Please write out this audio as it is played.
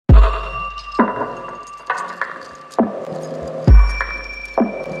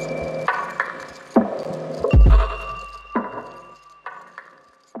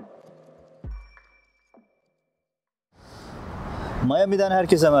Miami'den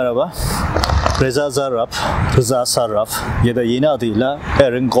herkese merhaba. Reza Zarrab, Reza Zarrab ya da yeni adıyla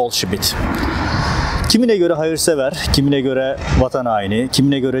Aaron Goldschmidt. Kimine göre hayırsever, kimine göre vatan haini,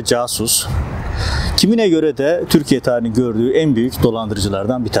 kimine göre casus, kimine göre de Türkiye tarihinin gördüğü en büyük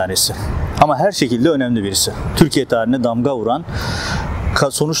dolandırıcılardan bir tanesi. Ama her şekilde önemli birisi. Türkiye tarihine damga vuran,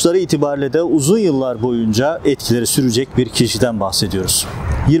 sonuçları itibariyle de uzun yıllar boyunca etkileri sürecek bir kişiden bahsediyoruz.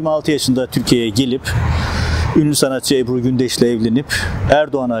 26 yaşında Türkiye'ye gelip ünlü sanatçı Ebru Gündeş'le evlenip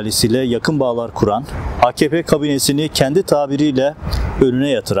Erdoğan ailesiyle yakın bağlar kuran, AKP kabinesini kendi tabiriyle önüne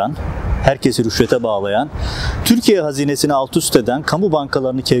yatıran, herkesi rüşvete bağlayan, Türkiye hazinesini alt üst eden, kamu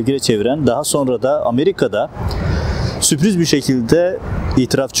bankalarını kevgire çeviren, daha sonra da Amerika'da sürpriz bir şekilde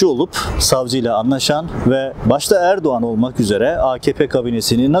itirafçı olup savcıyla anlaşan ve başta Erdoğan olmak üzere AKP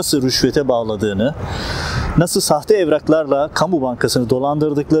kabinesini nasıl rüşvete bağladığını, nasıl sahte evraklarla kamu bankasını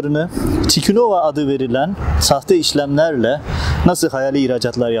dolandırdıklarını, Çikinova adı verilen sahte işlemlerle nasıl hayali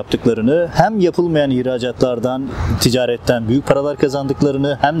ihracatlar yaptıklarını, hem yapılmayan ihracatlardan, ticaretten büyük paralar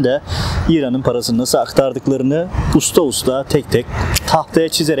kazandıklarını hem de İran'ın parasını nasıl aktardıklarını usta usta tek tek tahtaya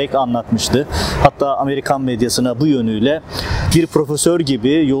çizerek anlatmıştı. Hatta Amerikan medyasına bu yönüyle bir profesör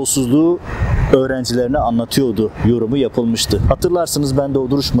gibi yolsuzluğu öğrencilerine anlatıyordu yorumu yapılmıştı. Hatırlarsınız, ben de o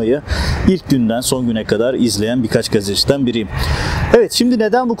duruşmayı ilk günden son güne kadar izleyen birkaç gazeteciden biriyim. Evet, şimdi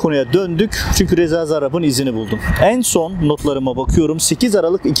neden bu konuya döndük? Çünkü Reza Zarrab'ın izini buldum. En son notlarıma bakıyorum. 8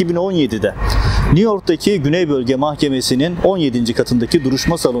 Aralık 2017'de New York'taki Güney Bölge Mahkemesi'nin 17. katındaki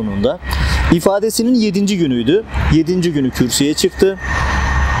duruşma salonunda ifadesinin 7. günüydü. 7. günü kürsüye çıktı.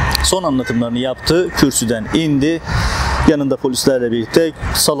 Son anlatımlarını yaptı. Kürsüden indi. Yanında polislerle birlikte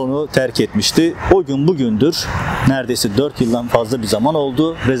salonu terk etmişti. O gün bugündür neredeyse 4 yıldan fazla bir zaman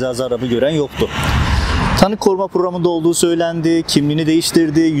oldu. Reza Zarrab'ı gören yoktu. Tanık koruma programında olduğu söylendi, kimliğini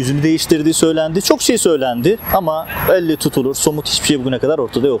değiştirdi, yüzünü değiştirdiği söylendi. Çok şey söylendi ama elle tutulur, somut hiçbir şey bugüne kadar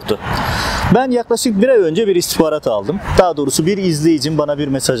ortada yoktu. Ben yaklaşık bir ay önce bir istihbarat aldım. Daha doğrusu bir izleyicim bana bir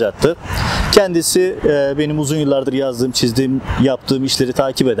mesaj attı. Kendisi benim uzun yıllardır yazdığım, çizdiğim, yaptığım işleri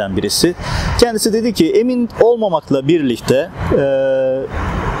takip eden birisi. Kendisi dedi ki emin olmamakla birlikte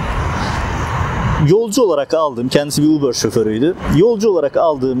yolcu olarak aldığım, kendisi bir Uber şoförüydü. Yolcu olarak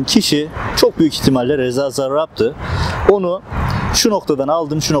aldığım kişi çok büyük ihtimalle Reza Zarrab'tı. Onu şu noktadan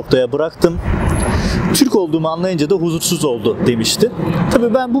aldım, şu noktaya bıraktım. Türk olduğumu anlayınca da huzursuz oldu demişti.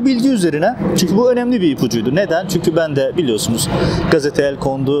 Tabii ben bu bilgi üzerine, çünkü bu önemli bir ipucuydu. Neden? Çünkü ben de biliyorsunuz gazete el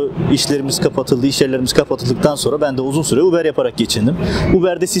kondu, işlerimiz kapatıldı, iş yerlerimiz kapatıldıktan sonra ben de uzun süre Uber yaparak geçindim.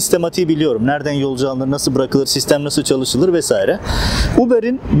 Uber'de sistematiği biliyorum. Nereden yolcu alınır, nasıl bırakılır, sistem nasıl çalışılır vesaire.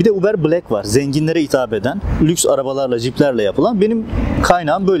 Uber'in bir de Uber Black var. Zenginlere hitap eden, lüks arabalarla, jiplerle yapılan. Benim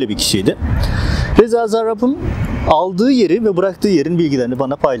kaynağım böyle bir kişiydi. Reza Zarrab'ın aldığı yeri ve bıraktığı yerin bilgilerini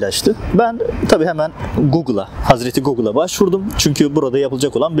bana paylaştı. Ben tabii hemen Hazreti Google'a başvurdum. Çünkü burada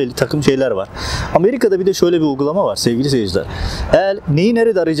yapılacak olan belli takım şeyler var. Amerika'da bir de şöyle bir uygulama var sevgili seyirciler. Eğer neyi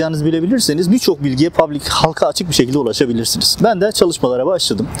nerede arayacağınızı bilebilirseniz birçok bilgiye halka açık bir şekilde ulaşabilirsiniz. Ben de çalışmalara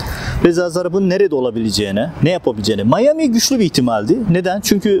başladım. Reza Zarrab'ın nerede olabileceğine, ne yapabileceğine. Miami güçlü bir ihtimaldi. Neden?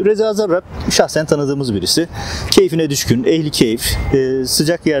 Çünkü Reza Zarrab şahsen tanıdığımız birisi. Keyfine düşkün, ehli keyif,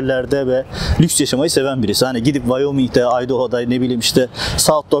 sıcak yerlerde ve lüks yaşamayı seven birisi. Hani gidip Wyoming'de, Idaho'da, ne bileyim işte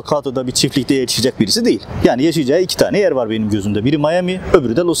South Dakota'da bir çiftlikte yaşayacak birisi değil. Yani yaşayacağı 2 tane yer var benim gözümde. Biri Miami,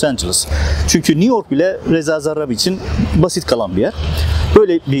 öbürü de Los Angeles. Çünkü New York bile Reza Zarrab için basit kalan bir yer.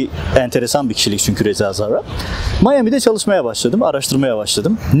 Böyle bir enteresan bir kişilik çünkü Reza Zarrab. Miami'de çalışmaya başladım, araştırmaya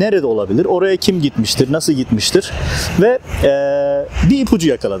başladım. Nerede olabilir? Oraya kim gitmiştir? Nasıl gitmiştir? Ve bir ipucu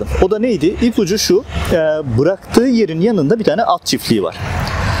yakaladım. O da neydi? İpucu şu, bıraktığı yerin yanında bir tane at çiftliği var.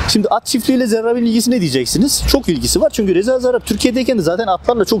 Şimdi at çiftliğiyle Zarrab'ın ilgisi ne diyeceksiniz? Çok ilgisi var çünkü Reza Zarrab Türkiye'deyken de zaten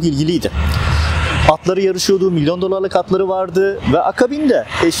atlarla çok ilgiliydi. Atları yarışıyordu, $1 milyon atları vardı ve akabinde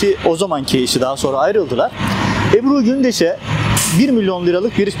eşi, o zamanki eşi, daha sonra ayrıldılar. Ebru Gündeş'e 1 milyon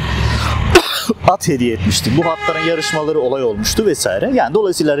liralık bir at hediye etmişti. Bu atların yarışmaları olay olmuştu vesaire. Yani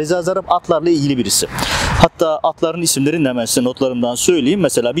dolayısıyla Reza Zarrab atlarla ilgili birisi. Hatta atların isimlerini de hemen size notlarımdan söyleyeyim.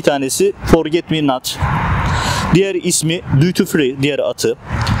 Mesela bir tanesi Forget Me Not. Diğer ismi Duty Free, diğer atı.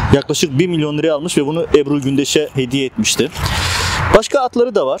 Yaklaşık 1 milyon liraya almış ve bunu Ebru Gündeş'e hediye etmişti. Başka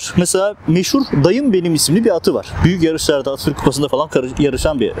atları da var. Mesela meşhur Dayım Benim isimli bir atı var. Büyük yarışlarda, Atır Kupası'nda falan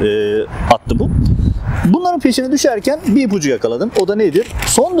yarışan bir attı bu. Bunların peşine düşerken bir ipucu yakaladım. O da nedir?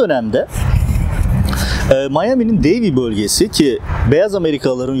 Son dönemde Miami'nin Davie bölgesi, ki beyaz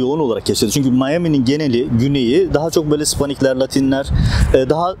Amerikalıların yoğun olarak yaşadı. Çünkü Miami'nin geneli, güneyi daha çok böyle Hispanikler, Latinler,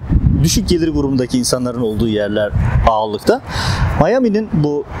 daha düşük gelir grubundaki insanların olduğu yerler ağırlıkta. Miami'nin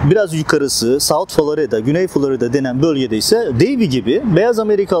bu biraz yukarısı South Florida, Güney Florida denen bölgede ise Davie gibi beyaz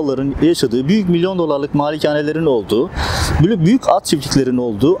Amerikalıların yaşadığı büyük milyon dolarlık malikanelerin olduğu, böyle büyük at çiftliklerinin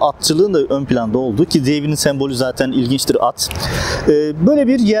olduğu, atçılığın da ön planda olduğu ki Davie'nin sembolü zaten ilginçtir, at. Böyle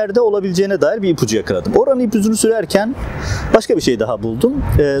bir yerde olabileceğine dair bir ipucu yakaladım. Oranın ipucunu sürerken başka bir şey daha buldum.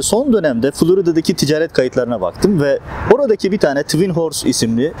 Son dönemde Florida'daki ticaret kayıtlarına baktım ve oradaki bir tane Twin Horse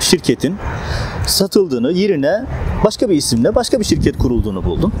isimli şirketin satıldığını, yerine başka bir isimle başka bir şirket kurulduğunu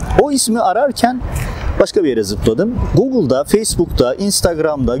buldum. O ismi ararken başka bir yere zıpladım. Google'da, Facebook'ta,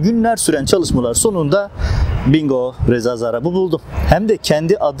 Instagram'da günler süren çalışmalar sonunda bingo, Reza Zarrab'ı buldum. Hem de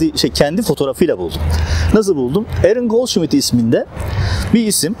kendi fotoğrafıyla buldum. Nasıl buldum? Aaron Goldschmidt isminde bir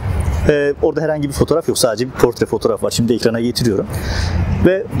isim. Orada herhangi bir fotoğraf yok. Sadece bir portre fotoğraf var. Şimdi ekrana getiriyorum.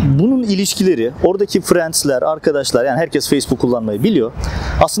 Ve bunun ilişkileri, oradaki friends'ler, arkadaşlar, yani herkes Facebook kullanmayı biliyor.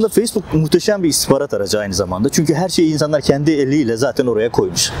 Aslında Facebook muhteşem bir istihbarat aracı aynı zamanda. Çünkü her şeyi insanlar kendi eliyle zaten oraya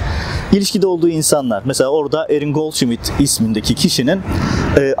koymuş. İlişkide olduğu insanlar. Mesela orada Aaron Goldschmidt ismindeki kişinin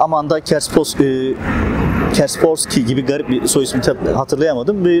Amanda Kaspersky gibi garip bir soy ismini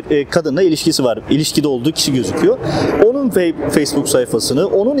hatırlayamadım. Bir kadınla ilişkisi var. İlişkide olduğu kişi gözüküyor. Onun Facebook sayfasını,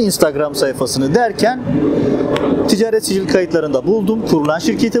 onun Instagram sayfasını derken ticaret sicil kayıtlarında buldum. Kurulan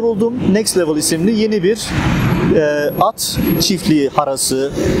şirketi buldum. Next Level isimli yeni bir at çiftliği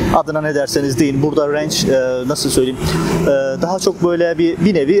harası, adına ne derseniz deyin. Burada ranch, nasıl söyleyeyim, daha çok böyle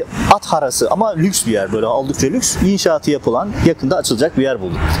bir nevi at harası ama lüks bir yer, böyle oldukça lüks. İnşaatı yapılan, yakında açılacak bir yer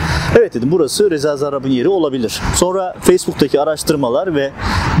buldum. Evet dedim, burası Reza Zarrab'ın yeri olabilir. Sonra Facebook'taki araştırmalar ve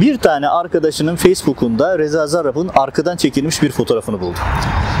bir tane arkadaşının Facebook'unda Reza Zarrab'ın arkadan çekilmiş bir fotoğrafını buldum.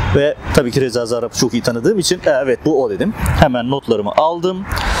 Ve tabii ki Reza Zarrab'ı çok iyi tanıdığım için evet bu o dedim. Hemen notlarımı aldım.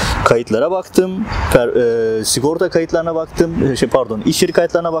 Kayıtlara baktım. Sigorta kayıtlarına baktım. İş yeri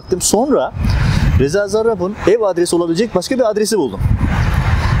kayıtlarına baktım. Sonra Reza Zarrab'ın ev adresi olabilecek başka bir adresi buldum.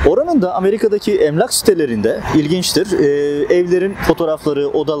 Oranın da Amerika'daki emlak sitelerinde ilginçtir. Evlerin fotoğrafları,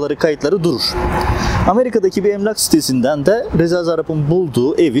 odaları, kayıtları durur. Amerika'daki bir emlak sitesinden de Reza Zarrab'ın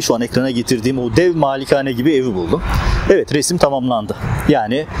bulduğu evi, şu an ekrana getirdiğim o dev malikane gibi evi buldum. Evet, resim tamamlandı.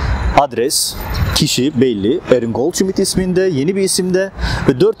 Yani adres, kişi belli. Aaron Goldschmidt isminde, yeni bir isimde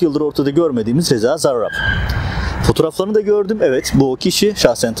ve 4 yıldır ortada görmediğimiz Reza Zarrab. Fotoğraflarını da gördüm. Evet, bu o kişi,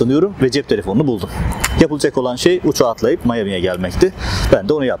 şahsen tanıyorum ve cep telefonunu buldum. Yapılacak olan şey uçağa atlayıp Miami'ye gelmekti. Ben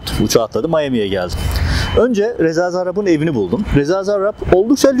de onu yaptım. Uçağa atladım, Miami'ye geldim. Önce Reza Zarrab'ın evini buldum. Reza Zarrab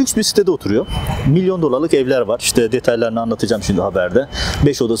oldukça lüks bir sitede oturuyor. Milyon dolarlık evler var. İşte detaylarını anlatacağım şimdi haberde.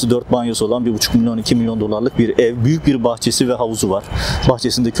 5 odası 4 banyosu olan 1,5 milyon 2 milyon dolarlık bir ev. Büyük bir bahçesi ve havuzu var.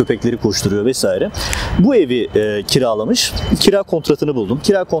 Bahçesinde köpekleri koşturuyor vesaire. Bu evi kiralamış. Kira kontratını buldum.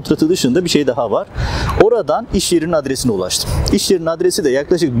 Kira kontratı dışında bir şey daha var. Oradan iş yerinin adresine ulaştım. İş yerinin adresi de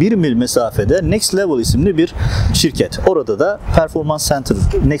yaklaşık 1 mil mesafede Next Level isimli bir şirket. Orada da Performance Center,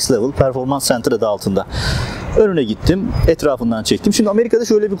 Next Level Performance Center adı altında. Önüne gittim, etrafından çektim. Şimdi Amerika'da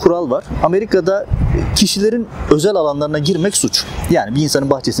şöyle bir kural var. Amerika'da kişilerin özel alanlarına girmek suç. Yani bir insanın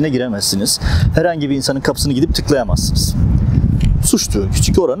bahçesine giremezsiniz. Herhangi bir insanın kapısını gidip tıklayamazsınız. Suçtur.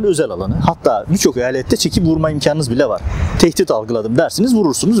 Çünkü oranın özel alanı. Hatta birçok eyalette çekip vurma imkanınız bile var. Tehdit algıladım dersiniz,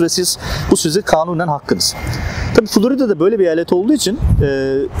 vurursunuz ve bu sizin kanunen hakkınız. Tabii Florida'da böyle bir eyalet olduğu için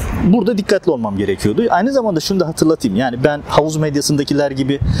burada dikkatli olmam gerekiyordu. Aynı zamanda şunu da hatırlatayım. Yani ben havuz medyasındakiler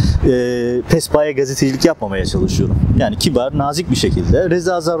gibi pespaya gazetecilik yapmamaya çalışıyorum. Yani kibar, nazik bir şekilde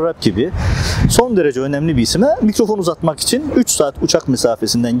Reza Zarrab gibi son derece önemli bir isime mikrofon uzatmak için 3 saat uçak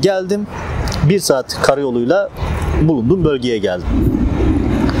mesafesinden geldim. 1 saat karayoluyla bulunduğum bölgeye geldim.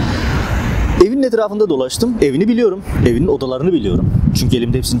 Evinin etrafında dolaştım. Evini biliyorum. Evinin odalarını biliyorum. Çünkü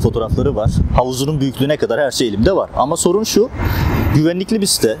elimde hepsinin fotoğrafları var. Havuzunun büyüklüğüne kadar her şey elimde var. Ama sorun şu, güvenlikli bir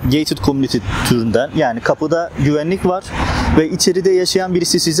site. Gated community türünden. Yani kapıda güvenlik var ve içeride yaşayan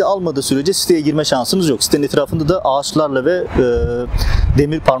birisi sizi almadığı sürece siteye girme şansınız yok. Sitenin etrafında da ağaçlarla ve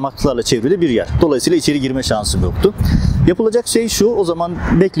demir parmaklıklarla çevrili bir yer. Dolayısıyla içeri girme şansım yoktu. Yapılacak şey şu, o zaman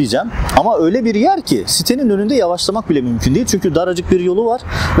bekleyeceğim. Ama öyle bir yer ki sitenin önünde yavaşlamak bile mümkün değil. Çünkü daracık bir yolu var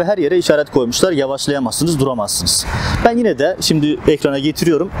ve her yere işaret koymuşlar. Yavaşlayamazsınız, duramazsınız. Ben yine de şimdi ekrana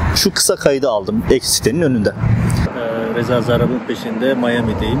getiriyorum. Şu kısa kaydı aldım sitenin önünde. Reza Zarrab'ın peşinde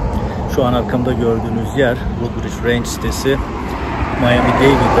Miami'deyim. Şu an arkamda gördüğünüz yer Woodbridge Ranch sitesi.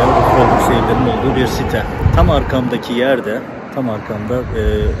 Miami-Dade'de oldukça evlerin olduğu bir site. Tam arkamdaki yerde, tam arkamda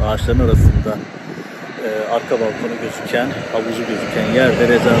ağaçların arasında arka balkonu gözüken, havuzu gözüken yerde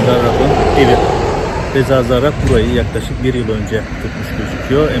Reza Zarrab'ın evi. Reza Zarrab burayı yaklaşık 1 yıl önce tutmuş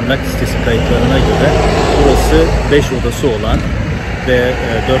gözüküyor. Emlak sitesi kayıtlarına göre burası 5 odası olan ve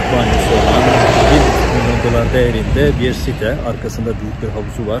 4 banyosu olan bir milyon dolar değerinde bir site. Arkasında büyük bir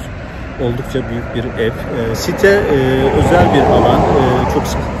havuzu var. Oldukça büyük bir ev. Site özel bir alan. Çok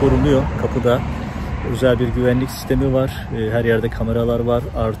sıkı korunuyor kapıda. Özel bir güvenlik sistemi var. Her yerde kameralar var.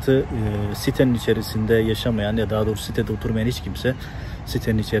 Artı sitenin içerisinde yaşamayan ya daha doğrusu sitede oturmayan hiç kimse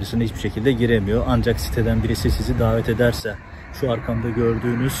sitenin içerisine hiçbir şekilde giremiyor. Ancak siteden birisi sizi davet ederse şu arkamda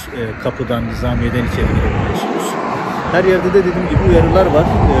gördüğünüz kapıdan, nizamiyeden içeri girebiliyorsunuz. Her yerde de dediğim gibi uyarılar var.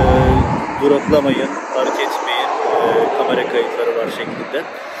 Duraklamayın, park etmeyin, kamera kayıtları var şeklinde.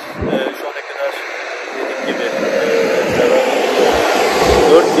 Şu ana kadar dediğim gibi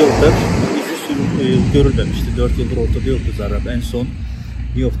 4 yıldır izi görülmemişti. 4 yıldır ortada yoktu Zarrab. En son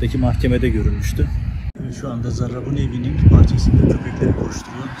New York'taki mahkemede görülmüştü. Şu anda Zarrab'ın evinin bahçesinde köpekleri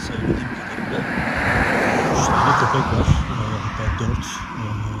koşturuyor. Söylediğim kadarıyla 3 tane köpek var. Hatta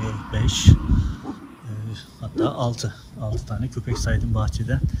 4, 5, hatta 6 tane köpek saydım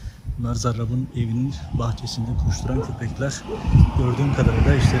bahçede. Bunlar Zarrab'ın evinin bahçesinde koşturan köpekler. Gördüğüm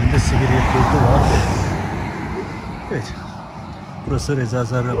kadarıyla işlerinde Sibirya kurdu var. Evet. Burası Reza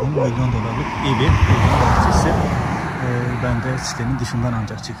Zarrab'ın milyon dolarlık evi, bahçesi. Ben de sitenin dışından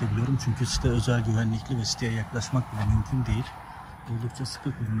ancak çekebiliyorum. Çünkü site özel güvenlikli ve siteye yaklaşmak bile mümkün değil. Oldukça sıkı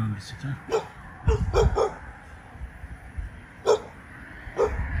korunan bir site.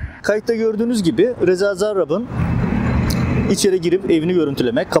 Kayıtta gördüğünüz gibi Reza Zarrab'ın içeri girip evini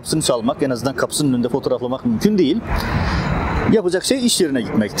görüntülemek, kapısını çalmak, en azından kapısının önünde fotoğraflamak mümkün değil. Yapacak şey iş yerine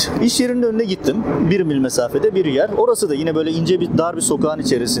gitmekti. İş yerinin önüne gittim. 1 mil mesafede bir yer. Orası da yine böyle ince bir dar bir sokağın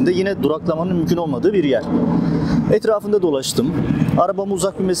içerisinde. Yine duraklamanın mümkün olmadığı bir yer. Etrafında dolaştım. Arabamı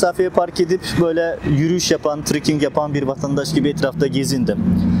uzak bir mesafeye park edip böyle yürüyüş yapan, trekking yapan bir vatandaş gibi etrafta gezindim.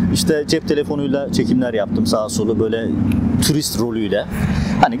 İşte cep telefonuyla çekimler yaptım sağa sola böyle turist rolüyle.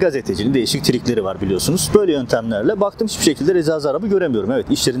 Hani gazetecinin değişik trikleri var biliyorsunuz. Böyle yöntemlerle baktım hiçbir şekilde Reza Zarrab'ı göremiyorum. Evet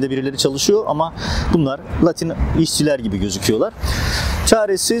işlerinde birileri çalışıyor ama bunlar Latin işçiler gibi gözüküyorlar.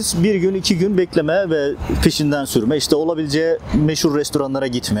 Çaresiz 1 gün 2 gün bekleme ve peşinden sürme, işte olabileceği meşhur restoranlara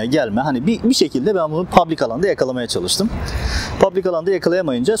gitme, gelme. Hani bir şekilde ben bunu public alanda yakalamaya çalıştım. Public alanda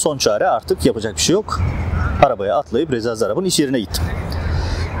yakalayamayınca son çare artık yapacak bir şey yok. Arabaya atlayıp Reza Zarrab'ın iş yerine gittim.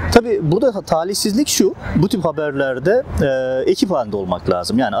 Tabii burada talihsizlik şu, bu tip haberlerde ekip halinde olmak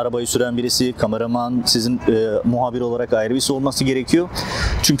lazım. Yani arabayı süren birisi, kameraman, sizin muhabir olarak ayrı birisi olması gerekiyor.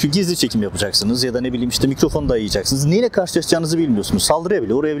 Çünkü gizli çekim yapacaksınız ya da ne bileyim işte mikrofonu dayayacaksınız. Neyle karşılaşacağınızı bilmiyorsunuz. Saldırıya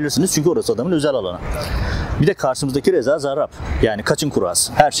bile uğrayabilirsiniz çünkü orası adamın özel alanı. Bir de karşımızdaki Reza Zarrab. Yani kaçın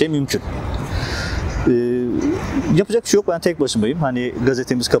kurası. Her şey mümkün. Yapacak bir şey yok, ben tek başımayım. Hani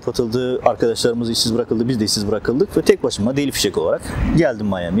gazetemiz kapatıldı, arkadaşlarımız işsiz bırakıldı, biz de işsiz bırakıldık ve tek başıma deli fişek olarak geldim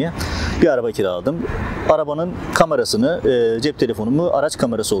Miami'ye. Bir araba kiraladım. Arabanın kamerasını, cep telefonumu araç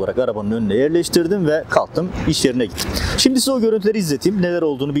kamerası olarak arabanın önüne yerleştirdim ve kalktım, iş yerine gittim. Şimdi size o görüntüleri izleteyim, neler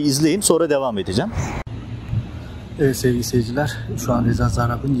olduğunu bir izleyin, sonra devam edeceğim. Evet sevgili seyirciler, şu an Reza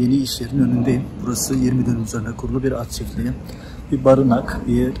Zarrab'ın yeni iş yerinin önündeyim. Burası 20 dönüm üzerine kurulu bir at çiftliği. Bir barınak,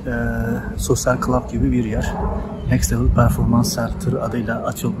 bir sosyal club gibi bir yer. Next Level Performance Center adıyla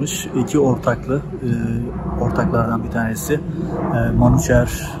açılmış. İki ortaklardan bir tanesi Manucher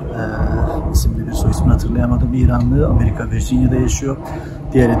isimli bir soy ismini hatırlayamadım. İranlı, Amerika Virginia'da yaşıyor.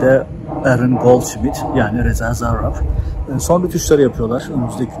 Diğeri de Aaron Goldschmidt yani Reza Zarrab. Son rötuşları yapıyorlar.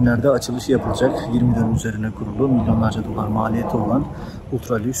 Önümüzdeki günlerde açılışı yapılacak. 20 dönüm üzerine kurulu, milyonlarca dolar maliyeti olan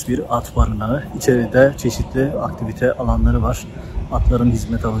ultra lüks bir at barınağı. İçeride çeşitli aktivite alanları var. Atların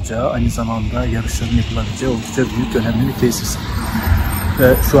hizmet alacağı, aynı zamanda yarışların yapılabileceği oldukça büyük, önemli bir tesis.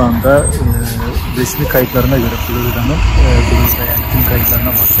 Ve şu anda resmi kayıtlarına göre Florida'nın yani tüm kayıtlarına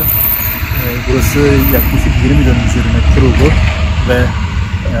baktım. Burası yaklaşık 20 dönüm üzerine kuruldu ve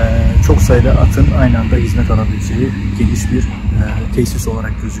çok sayıda atın aynı anda hizmet alabileceği geniş bir tesis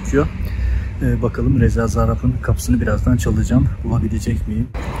olarak gözüküyor. Bakalım Reza Zarrab'ın kapısını birazdan çalacağım. Bulabilecek miyim?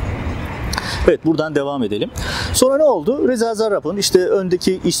 Evet, buradan devam edelim. Sonra ne oldu? Reza Zarrab'ın işte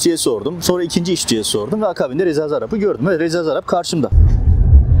öndeki işçiye sordum. Sonra ikinci işçiye sordum ve akabinde Reza Zarrab'ı gördüm. Evet, Reza Zarrab karşımda.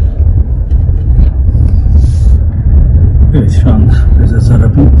 Evet, şu anda Reza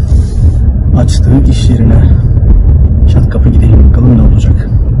Zarrab'ın açtığı iş yerine çat kapı gidelim bakalım ne olacak.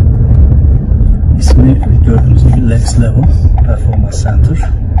 İsmi gördüğünüz gibi Next Level Performance Center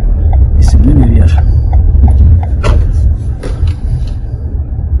isimli bir yer.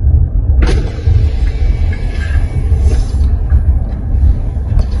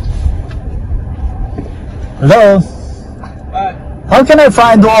 Hello. Hi. How can I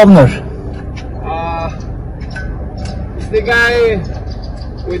find the owner? It's the guy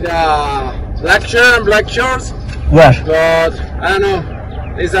with black shirt and black shorts. Where? But I don't know.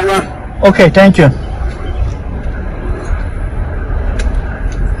 He's around. Okay, thank you.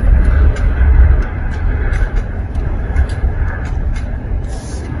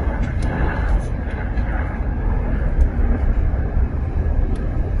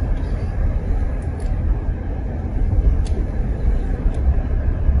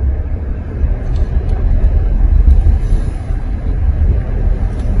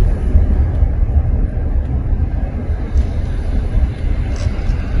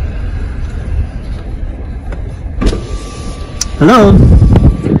 Hello.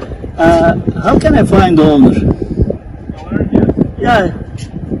 How can I find the owner? Yeah,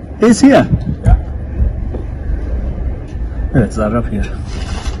 he's here. Evet, Zarrab here.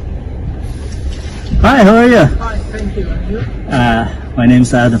 Hi, how are you? Hi, thank you. And you? My name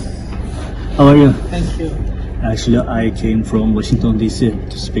is Adem. How are you? Thank you. Actually, I came from Washington D.C.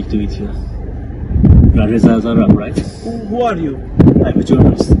 to speak with you. You are Reza Zarrab, right? Who are you? I'm a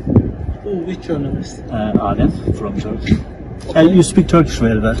journalist. Which journalist? Adem from Turkey. And you speak Turkish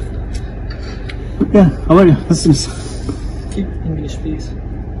very well. Yeah, how are you? Nasılsınız? Keep English, please.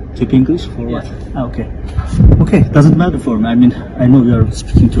 Keep English for what? Yeah. Okay. Okay, doesn't matter for me. I mean, I know you are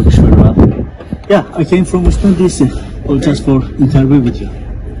speaking Turkish very well. Yeah, I came from Washington D.C. just for interview with you.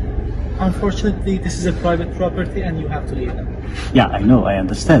 Unfortunately, this is a private property and you have to leave now. Yeah, I know, I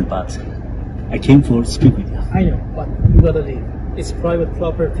understand, but I came for speak with you. I know, but you gotta leave. It's private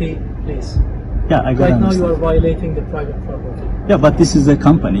property, please. Yeah, I got Right now understand. you are violating the private property. Yeah, but this is a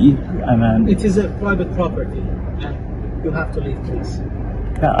company. I mean, It is a private property and you have to leave, please.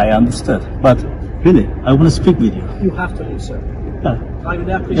 yeah, I understood. But really, I want to speak with you. You have to leave, sir. Yeah, I would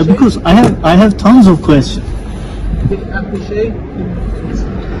yeah, appreciate because I have tons of questions. appreciate please.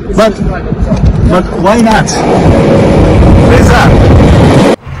 This But- is private property. But why not? Reza.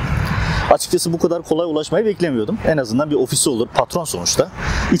 Açıkçası bu kadar kolay ulaşmayı beklemiyordum. En azından bir ofisi olur, patron sonuçta.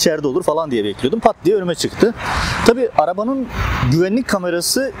 İçeride olur falan diye bekliyordum. Pat diye önüme çıktı. Tabii arabanın güvenlik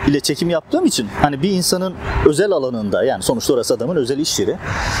kamerası ile çekim yaptığım için hani bir insanın özel alanında, yani sonuçta orası adamın özel iş yeri,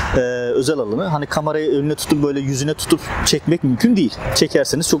 özel alanı, hani kamerayı önüne tutup böyle yüzüne tutup çekmek mümkün değil.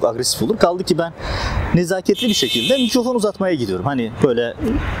 Çekerseniz çok agresif olur. Kaldı ki ben nezaketli bir şekilde mikrofon uzatmaya gidiyorum. Hani böyle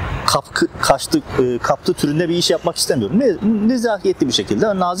kaptı türünde bir iş yapmak istemiyorum. Nezaketli bir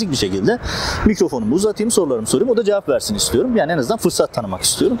şekilde, nazik bir şekilde mikrofonumu uzatayım, sorularımı sorayım, o da cevap versin istiyorum. Yani en azından fırsat tanımak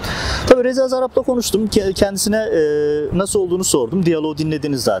istiyorum. Tabii Reza Zarrab'la konuştum. Kendisine nasıl olduğunu sordum. Diyaloğu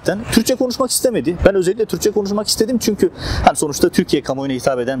dinlediniz zaten. Türkçe konuşmak istemedi. Ben özellikle Türkçe konuşmak istedim çünkü hani sonuçta Türkiye kamuoyuna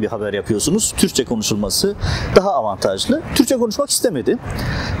hitap eden bir haber yapıyorsunuz. Türkçe konuşulması daha avantajlı. Türkçe konuşmak istemedi.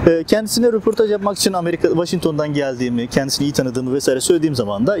 Kendisine röportaj yapmak için Washington'dan geldiğimi, kendisini iyi tanıdığımı vesaire söylediğim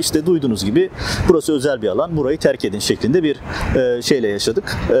zaman da işte duyduğunuz gibi burası özel bir alan, burayı terk edin şeklinde bir şeyle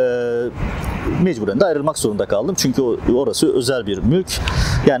yaşadık. Mecburen de ayrılmak zorunda kaldım. Çünkü orası özel bir mülk.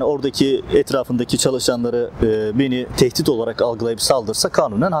 Yani oradaki etrafındaki çalışanları beni tehdit olarak algılayıp saldırsa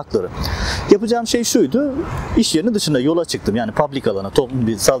kanunen hakları. Yapacağım şey şuydu. İş yerinin dışında yola çıktım. Yani public alana,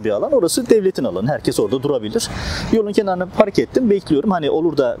 toplumsal bir alan. Orası devletin alanı. Herkes orada durabilir. Yolun kenarına park ettim. Bekliyorum. Hani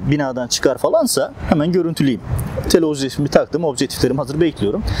olur da binadan çıkar falansa hemen görüntüleyeyim. Teleobjektifimi taktım. Objektiflerim hazır,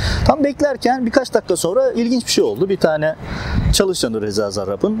 bekliyorum. Tam beklerken birkaç dakika sonra ilginç bir şey oldu. Bir tane çalışanı Reza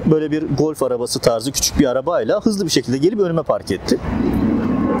Zarrab'ın böyle bir golf arabası tarzı küçük bir arabayla hızlı bir şekilde gelip önüme park etti.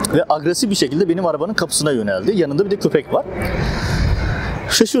 Ve agresif bir şekilde benim arabanın kapısına yöneldi. Yanında bir de köpek var.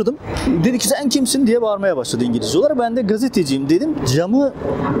 Şaşırdım. Dedi ki sen kimsin diye bağırmaya başladı İngilizce olarak. Ben de gazeteciyim dedim. Camı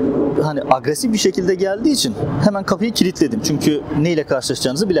hani agresif bir şekilde geldiği için hemen kapıyı kilitledim. Çünkü neyle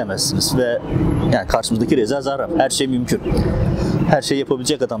karşılaşacağınızı bilemezsiniz. Ve yani karşımızdaki Reza Zarrab. Her şey mümkün. Her şey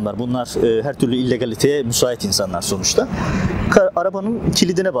yapabilecek adamlar. Bunlar her türlü illegaliteye müsait insanlar sonuçta. Arabanın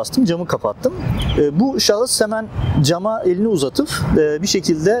kilidine bastım, camı kapattım. Bu şahıs hemen cama elini uzatıp bir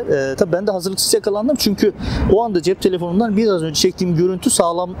şekilde, tabii ben de hazırlıksız yakalandım çünkü o anda cep telefonundan biraz önce çektiğim görüntü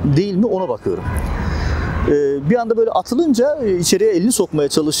sağlam değil mi ona bakıyorum. Bir anda böyle atılınca, içeriye elini sokmaya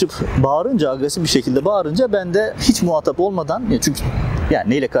çalışıp bağırınca, agresif bir şekilde bağırınca ben de hiç muhatap olmadan, çünkü yani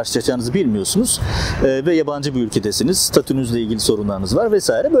neyle karşılaşacağınızı bilmiyorsunuz ve yabancı bir ülkedesiniz, statünüzle ilgili sorunlarınız var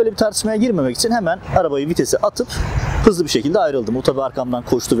vesaire. Böyle bir tartışmaya girmemek için hemen arabayı vitese atıp hızlı bir şekilde ayrıldım. O tabii arkamdan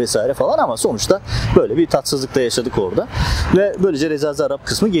koştu vesaire falan ama sonuçta böyle bir tatsızlıkta yaşadık orada. Ve böylece Reza Zarrab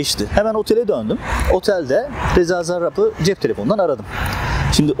kısmı geçti. Hemen otele döndüm. Otelde Reza Zarrab'ı cep telefonundan aradım.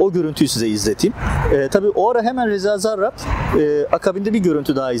 Şimdi o görüntüyü size izleteyim. Tabii o ara hemen Reza Zarrab akabinde bir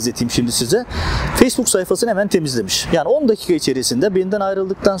görüntü daha izleteyim şimdi size. Facebook sayfasını hemen temizlemiş. Yani 10 dakika içerisinde benden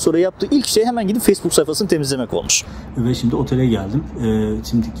ayrıldıktan sonra yaptığı ilk şey hemen gidip Facebook sayfasını temizlemek olmuş. Ve şimdi otele geldim.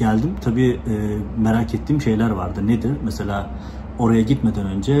 Şimdi geldim. Tabii merak ettiğim şeyler vardı. Nedir? Mesela oraya gitmeden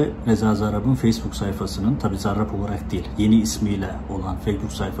önce Reza Zarrab'ın Facebook sayfasının, tabii Zarrab olarak değil, yeni ismiyle olan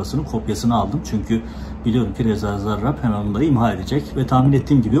Facebook sayfasının kopyasını aldım. Çünkü biliyorum ki Reza Zarrab hemen bunları imha edecek ve tahmin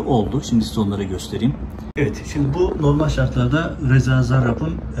ettiğim gibi oldu. Şimdi size onları göstereyim. Evet, şimdi bu normal şartlarda Reza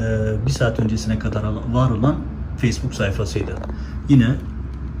Zarrab'ın bir saat öncesine kadar var olan Facebook sayfasıydı. Yine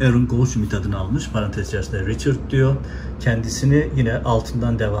Aaron Goldschmidt adını almış. Parantez içerisinde Richard diyor. Kendisini yine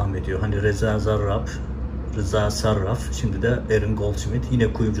altından devam ediyor. Hani Reza Zarrab, Reza Zarrab, şimdi de Aaron Goldschmidt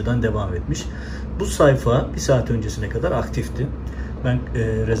yine kuyumcudan devam etmiş. Bu sayfa bir saat öncesine kadar aktifti. Ben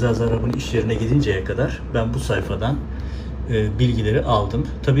Reza Zarrab'ın iş yerine gidinceye kadar ben bu sayfadan bilgileri aldım.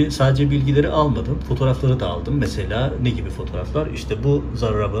 Tabii sadece bilgileri almadım, fotoğrafları da aldım. Mesela ne gibi fotoğraflar? İşte bu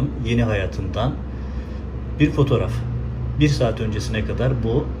Zarrab'ın yeni hayatından bir fotoğraf. 1 saat öncesine kadar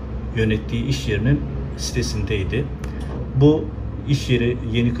bu yönettiği iş yerinin sitesindeydi. Bu iş yeri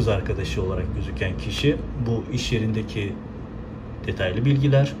yeni kız arkadaşı olarak gözüken kişi, bu iş yerindeki detaylı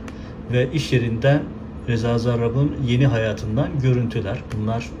bilgiler ve iş yerinden Reza Zarrab'ın yeni hayatından görüntüler.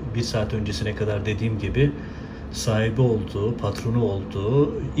 Bunlar 1 saat öncesine kadar dediğim gibi sahibi olduğu, patronu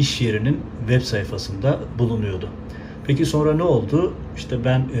olduğu iş yerinin web sayfasında bulunuyordu. Peki sonra ne oldu? İşte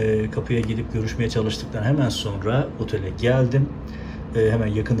ben kapıya gidip görüşmeye çalıştıktan hemen sonra otele geldim. Hemen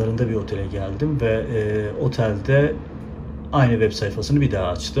yakınlarında bir otele geldim ve otelde aynı web sayfasını bir daha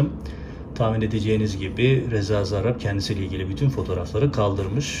açtım. Tahmin edeceğiniz gibi Reza Zarrab kendisiyle ilgili bütün fotoğrafları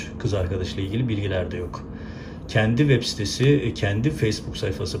kaldırmış. Kız arkadaşıyla ilgili bilgiler de yok. Kendi web sitesi, kendi Facebook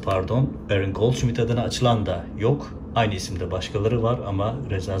sayfası Aaron Goldschmidt adına açılan da yok. Aynı isimde başkaları var ama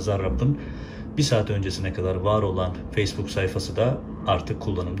Reza Zarrab'ın 1 saat öncesine kadar var olan Facebook sayfası da artık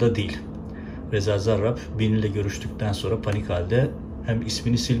kullanımda değil. Reza Zarrab biriyle görüştükten sonra panik halde hem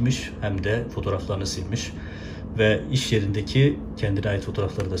ismini silmiş hem de fotoğraflarını silmiş. Ve iş yerindeki kendine ait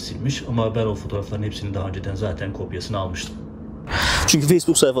fotoğrafları da silmiş. Ama ben o fotoğrafların hepsini daha önceden zaten kopyasını almıştım. Çünkü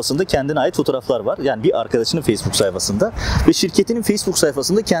Facebook sayfasında kendine ait fotoğraflar var. Yani bir arkadaşının Facebook sayfasında ve şirketinin Facebook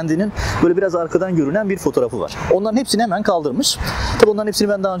sayfasında kendinin böyle biraz arkadan görünen bir fotoğrafı var. Onların hepsini hemen kaldırmış. Tabii onların hepsini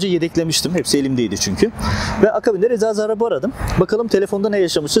ben daha önce yedeklemiştim. Hepsi elimdeydi çünkü. Ve akabinde Reza Zarrab'ı aradım. Bakalım telefonda ne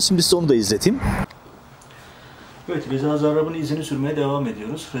yaşamıştı. Şimdi size onu da izleteyim. Evet, Reza Zarrab'ın izini sürmeye devam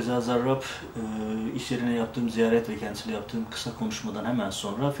ediyoruz. Reza Zarrab, iş yerine yaptığım ziyaret ve kendisiyle yaptığım kısa konuşmadan hemen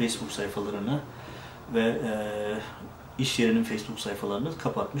sonra Facebook sayfalarını ve iş yerinin Facebook sayfalarını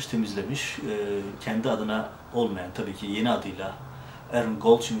kapatmış, temizlemiş. Kendi adına olmayan, tabii ki yeni adıyla Aaron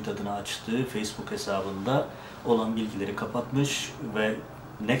Goldschmidt adına açtığı Facebook hesabında olan bilgileri kapatmış ve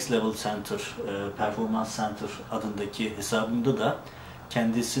Next Level Center, Performance Center adındaki hesabında da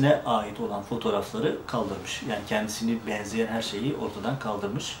kendisine ait olan fotoğrafları kaldırmış. Yani kendisini benzeyen her şeyi ortadan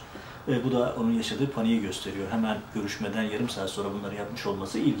kaldırmış. Bu da onun yaşadığı paniği gösteriyor. Hemen görüşmeden yarım saat sonra bunları yapmış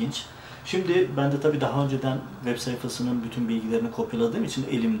olması ilginç. Şimdi ben de tabii daha önceden web sayfasının bütün bilgilerini kopyaladığım için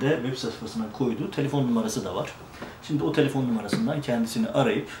elimde web sayfasına koyduğu telefon numarası da var. Şimdi o telefon numarasından kendisini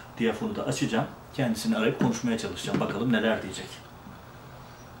arayıp, diyafonu da açacağım. Kendisini arayıp konuşmaya çalışacağım. Bakalım neler diyecek.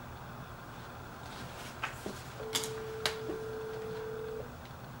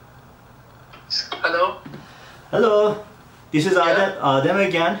 Hello. Hello, this is Adem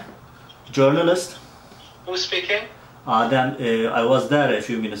again, journalist. Who's speaking? Adem, I was there a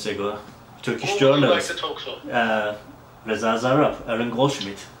few minutes ago. Turkish Who would you like journalist. to talk to? Reza Zarrab, Aaron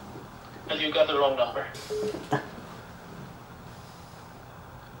Goldschmidt. And you got the wrong number.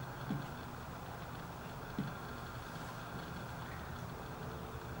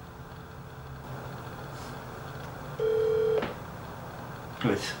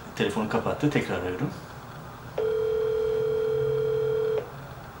 Evet, telefonu kapattı. Tekrar arıyorum.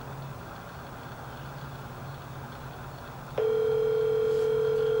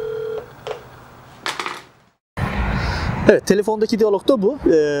 Evet, telefondaki diyalog da bu.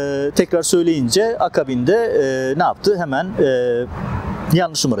 Tekrar söyleyince akabinde ne yaptı? Hemen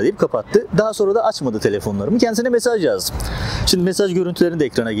yanlış numara deyip kapattı. Daha sonra da açmadı telefonlarımı. Kendisine mesaj yazdım. Şimdi mesaj görüntülerini de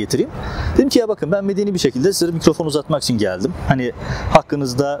ekrana getireyim. Dedim ki ya bakın ben medeni bir şekilde size mikrofon uzatmak için geldim. Hani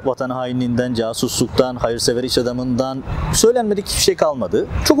hakkınızda vatan hainliğinden, casusluktan, hayırsever iş adamından söylenmedik hiçbir şey kalmadı.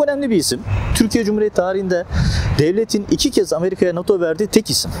 Çok önemli bir isim. Türkiye Cumhuriyeti tarihinde devletin 2 kez Amerika'ya NATO verdiği tek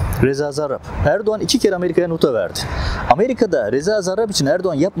isim. Reza Zarrab. Erdoğan 2 kere Amerika'ya NATO verdi. Amerika'da Reza Zarrab için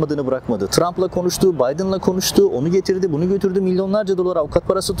Erdoğan yapmadığını bırakmadı. Trump'la konuştu, Biden'la konuştu, onu getirdi, bunu götürdü, milyonlarca dolar avukat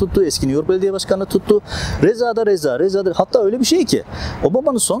parası tuttu, eski New York Belediye Başkanı tuttu. Reza da Reza, Reza da. Hatta öyle bir şey ki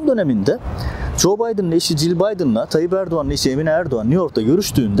Obama'nın son döneminde Joe Biden'ın eşi Jill Biden'la Tayyip Erdoğan'ın eşi Emine Erdoğan New York'ta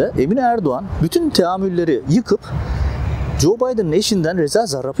görüştüğünde Emine Erdoğan bütün teamülleri yıkıp Joe Biden'ın eşinden Reza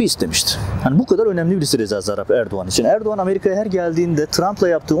Zarrab'ı istemişti. Hani bu kadar önemli birisi Reza Zarrab Erdoğan için. Erdoğan Amerika'ya her geldiğinde Trump'la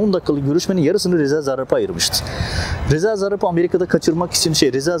yaptığı 10 dakikalık görüşmenin yarısını Reza Zarrab'a ayırmıştı. Reza Zarrab'ı Amerika'da kaçırmak için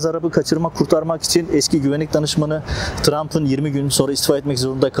Reza Zarrab'ı kurtarmak için eski güvenlik danışmanı Trump'ın 20 gün sonra istifa etmek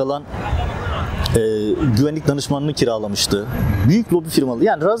zorunda kalan güvenlik danışmanını kiralamıştı. Büyük lobi firmalı.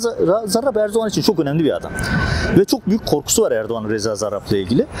 Yani Zarrab Erdoğan için çok önemli bir adam. Ve çok büyük korkusu var Erdoğan'ın Reza Zarrab'la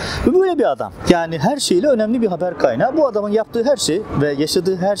ilgili. Ve böyle bir adam. Yani her şeyle önemli bir haber kaynağı. Bu adamın yaptığı her şey ve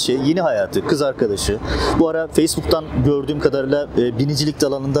yaşadığı her şey, yeni hayatı, kız arkadaşı. Bu ara Facebook'tan gördüğüm kadarıyla binicilik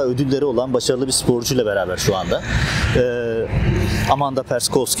alanında ödülleri olan başarılı bir sporcuyla beraber şu anda. Amanda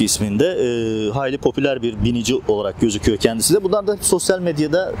Perskowski isminde hayli popüler bir binici olarak gözüküyor kendisi de. Bunlar da sosyal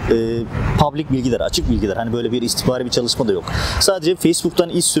medyada public bilgiler, açık bilgiler. Hani böyle bir istihbari bir çalışma da yok. Sadece Facebook'tan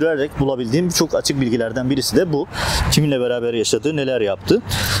iz sürerek bulabildiğim çok açık bilgilerden birisi de bu. Kiminle beraber yaşadı, neler yaptı.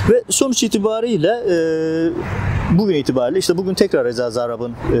 Ve sonuç itibariyle bugün itibariyle işte bugün tekrar Reza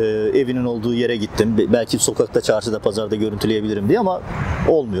Zarrab'ın evinin olduğu yere gittim. Belki sokakta, çarşıda, pazarda görüntüleyebilirim diye ama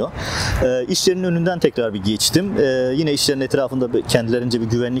olmuyor. İş yerinin önünden tekrar bir geçtim. Yine iş yerinin etrafında kendilerince bir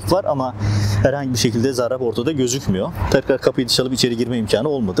güvenlik var ama herhangi bir şekilde Zarrab ortada gözükmüyor. Tekrar kapıyı çalıp içeri girme imkanı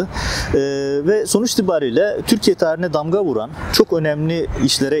olmadı. Ve sonuç itibariyle Türkiye tarihine damga vuran, çok önemli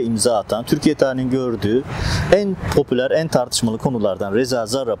işlere imza atan, Türkiye tarihinin gördüğü en popüler, en tartışmalı konulardan Reza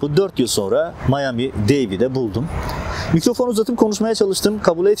Zarrab'ı 4 yıl sonra Miami'de buldum. Mikrofon uzatıp konuşmaya çalıştım.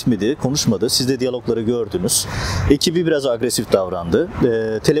 Kabul etmedi, konuşmadı. Siz de diyalogları gördünüz. Ekibi biraz agresif davrandı.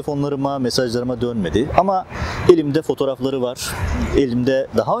 Telefonlarıma, mesajlarıma dönmedi. Ama elimde fotoğrafları var. Elimde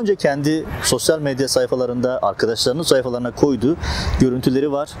daha önce kendi sosyal medya sayfalarında, arkadaşlarının sayfalarına koyduğu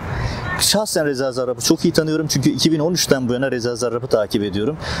görüntüleri var. Şahsen Reza Zarrab'ı çok iyi tanıyorum. Çünkü 2013'ten bu yana Reza Zarrab'ı takip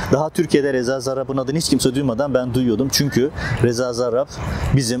ediyorum. Daha Türkiye'de Reza Zarrab'ın adını hiç kimse duymadan ben duyuyordum. Çünkü Reza Zarrab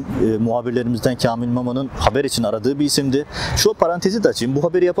bizim muhabirlerimizden Kamil Mama'nın Haber için aradığı bir isimdi. Şu parantezi de açayım. Bu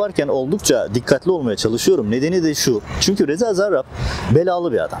haberi yaparken oldukça dikkatli olmaya çalışıyorum. Nedeni de şu. Çünkü Reza Zarrab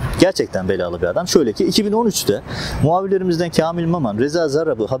belalı bir adam. Gerçekten belalı bir adam. Şöyle ki 2013'te muhabirlerimizden Kamil Maman Reza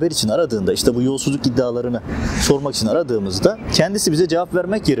Zarrab'ı Haber için aradığında, işte bu yolsuzluk iddialarını sormak için aradığımızda kendisi bize cevap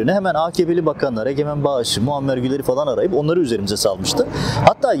vermek yerine hemen AKP'li bakanlar, Egemen Bağış'ı, Muammer Güler'i falan arayıp onları üzerimize salmıştı.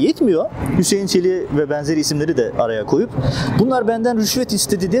 Hatta yetmiyor. Hüseyin Çelik'i ve benzeri isimleri de araya koyup bunlar benden rüşvet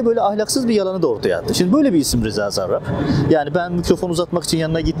istedi diye böyle ahlaksız bir yalanı da ortaya attı. Şimdi böyle bir isim Reza Zarrab. Yani ben mikrofon uzatmak için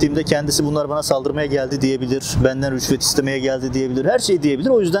yanına gittiğimde kendisi bunlar bana saldırmaya geldi diyebilir. Benden rüşvet istemeye geldi diyebilir. Her şeyi diyebilir.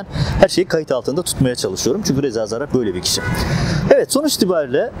 O yüzden her şeyi kayıt altında tutmaya çalışıyorum. Çünkü Reza Zarrab böyle bir kişi. Evet, sonuç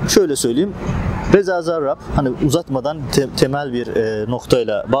itibariyle şöyle söyleyeyim. Reza Zarrab, hani uzatmadan temel bir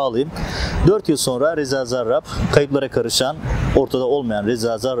noktayla bağlayayım. 4 yıl sonra Reza Zarrab, kayıplara karışan, ortada olmayan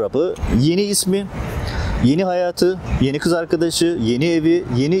Reza Zarrab'ı yeni ismi, yeni hayatı, yeni kız arkadaşı, yeni evi,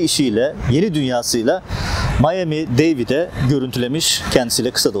 yeni işiyle, yeni dünyasıyla Miami'de görüntülemiş,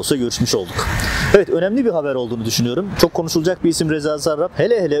 kendisiyle kısa da olsa görüşmüş olduk. Evet, önemli bir haber olduğunu düşünüyorum. Çok konuşulacak bir isim Reza Zarrab.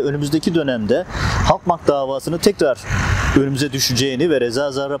 Hele önümüzdeki dönemde Halkbank davasını tekrar önümüze düşeceğini ve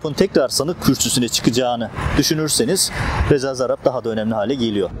Reza Zarrab'ın tekrar sanık kürsüsüne çıkacağını düşünürseniz Reza Zarrab daha da önemli hale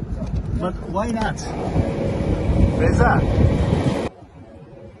geliyor. But why not? Reza,